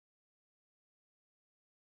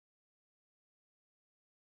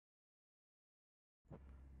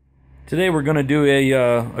Today we're going to do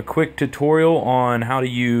a quick tutorial on how to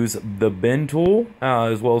use the bin tool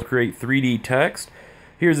as well as create 3D text.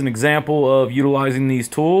 Here's an example of utilizing these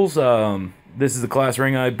tools. This is a class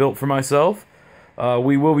ring I built for myself.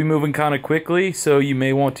 We will be moving kind of quickly, so you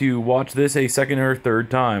may want to watch this a second or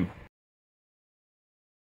third time.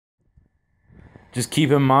 Just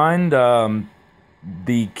keep in mind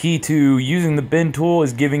the key to using the bin tool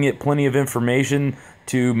is giving it plenty of information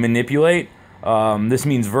to manipulate. This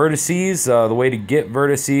means vertices. The way to get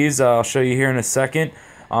vertices, I'll show you here in a second,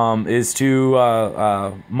 is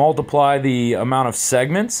to multiply the amount of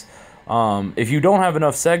segments. If you don't have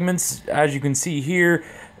enough segments, as you can see here,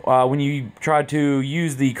 when you try to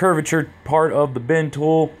use the curvature part of the bin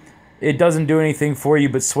tool, it doesn't do anything for you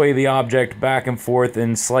but sway the object back and forth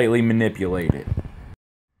and slightly manipulate it.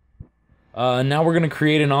 Now we're going to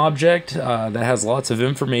create an object that has lots of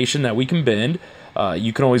information that we can bend.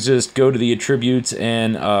 You can always just go to the attributes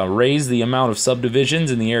and raise the amount of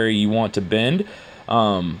subdivisions in the area you want to bend.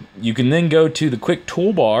 You can then go to the quick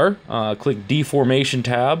toolbar, click deformation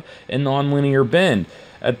tab, and nonlinear bend.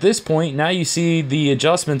 At this point, now you see the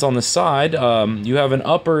adjustments on the side. You have an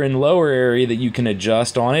upper and lower area that you can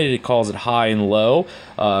adjust on it. It calls it high and low.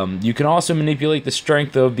 You can also manipulate the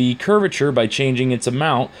strength of the curvature by changing its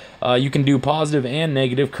amount. You can do positive and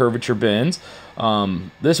negative curvature bends.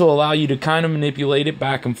 This will allow you to kind of manipulate it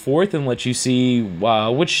back and forth and let you see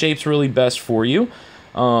which shape's really best for you.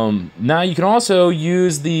 Now you can also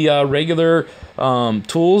use the regular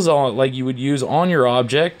tools like you would use on your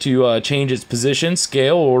object to change its position,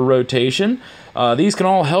 scale, or rotation. These can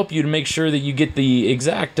all help you to make sure that you get the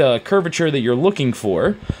exact curvature that you're looking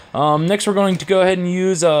for. Next, we're going to go ahead and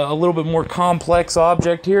use a little bit more complex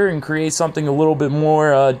object here and create something a little bit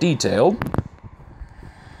more detailed.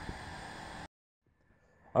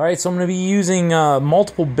 Alright, so I'm going to be using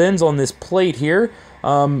multiple bends on this plate here,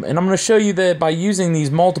 and I'm going to show you that by using these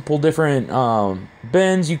multiple different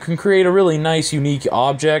bends, you can create a really nice, unique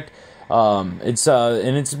object. And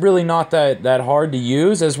it's really not that hard to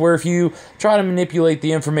use, as where if you try to manipulate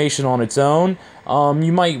the information on its own,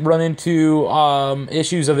 you might run into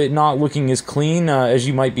issues of it not looking as clean as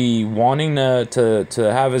you might be wanting to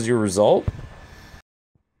have as your result.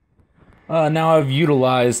 Now I've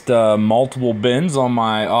utilized multiple bends on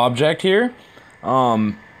my object here.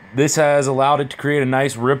 This has allowed it to create a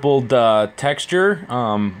nice rippled texture.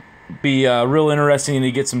 Be real interesting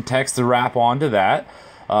to get some text to wrap onto that.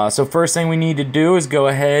 So first thing we need to do is go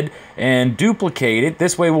ahead and duplicate it.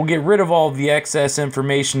 This way we'll get rid of all of the excess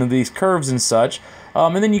information of these curves and such.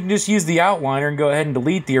 And then you can just use the outliner and go ahead and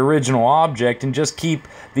delete the original object and just keep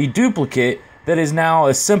the duplicate that is now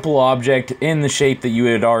a simple object in the shape that you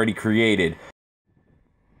had already created.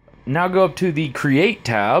 Now go up to the Create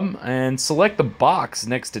tab and select the box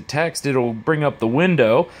next to text. It'll bring up the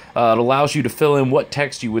window. It allows you to fill in what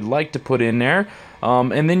text you would like to put in there.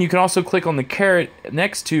 And then you can also click on the caret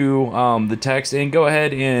next to the text and go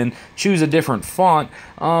ahead and choose a different font.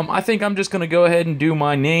 I think I'm just going to go ahead and do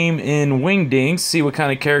my name in Wingdings, see what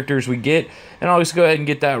kind of characters we get, and I'll just go ahead and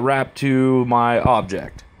get that wrapped to my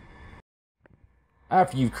object.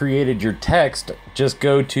 After you've created your text, just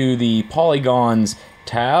go to the Polygons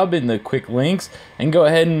tab in the quick links and go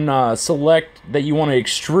ahead and select that you want to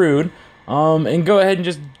extrude, and go ahead and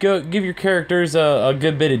just give your characters a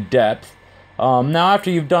good bit of depth. Now after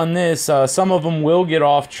you've done this, some of them will get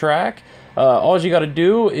off track. All you got to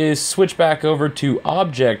do is switch back over to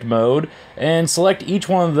object mode and select each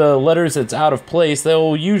one of the letters that's out of place.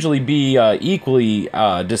 They'll usually be equally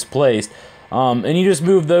displaced. And you just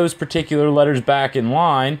move those particular letters back in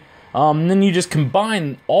line. Then you just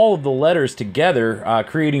combine all of the letters together,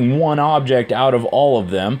 creating one object out of all of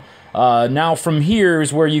them. Now from here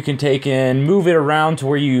is where you can take and move it around to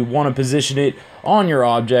where you want to position it on your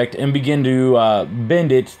object and begin to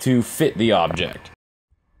bend it to fit the object.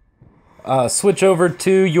 Switch over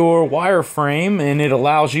to your wireframe and it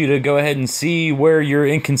allows you to go ahead and see where your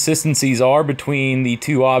inconsistencies are between the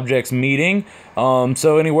two objects meeting.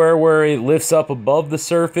 So anywhere where it lifts up above the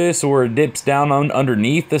surface or it dips down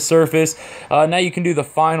underneath the surface, now you can do the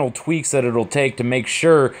final tweaks that it'll take to make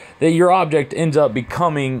sure that your object ends up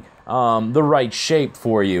becoming the right shape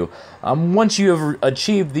for you. Once you have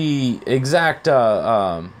achieved the exact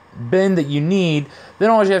bend that you need,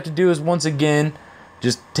 then all you have to do is once again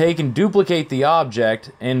just take and duplicate the object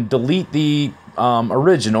and delete the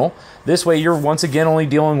original. This way you're once again only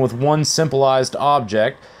dealing with one simplified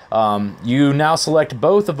object. You now select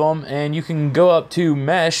both of them and you can go up to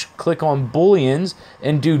Mesh, click on Booleans,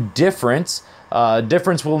 and do Difference.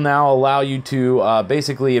 Difference will now allow you to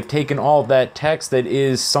basically have taken all of that text that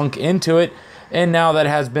is sunk into it and now that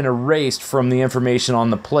has been erased from the information on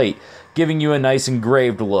the plate. giving you a nice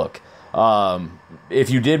engraved look. If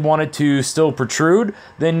you did want it to still protrude,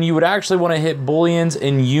 then you would actually want to hit booleans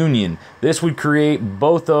and union. This would create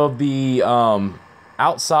both of the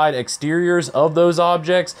outside exteriors of those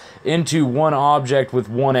objects into one object with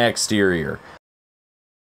one exterior.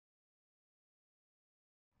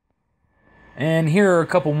 And here are a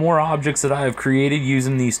couple more objects that I have created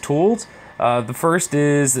using these tools. The first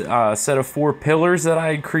is a set of 4 pillars that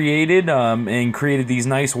I had created and created these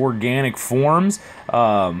nice organic forms.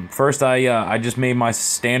 First, I just made my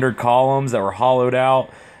standard columns that were hollowed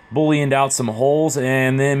out, booleaned out some holes,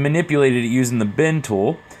 and then manipulated it using the bend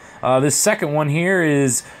tool. This second one here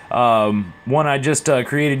is one I just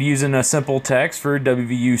created using a simple text for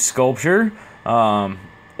WVU sculpture.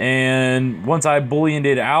 And once I booleaned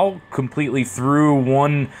it out completely through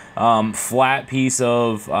one flat piece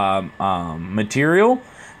of material,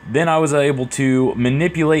 then I was able to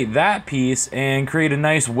manipulate that piece and create a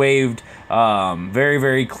nice waved, very,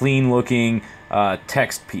 very clean looking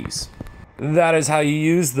text piece. That is how you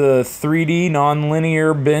use the 3D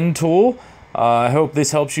nonlinear bend tool. I hope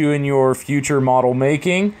this helps you in your future model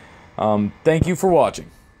making. Thank you for watching.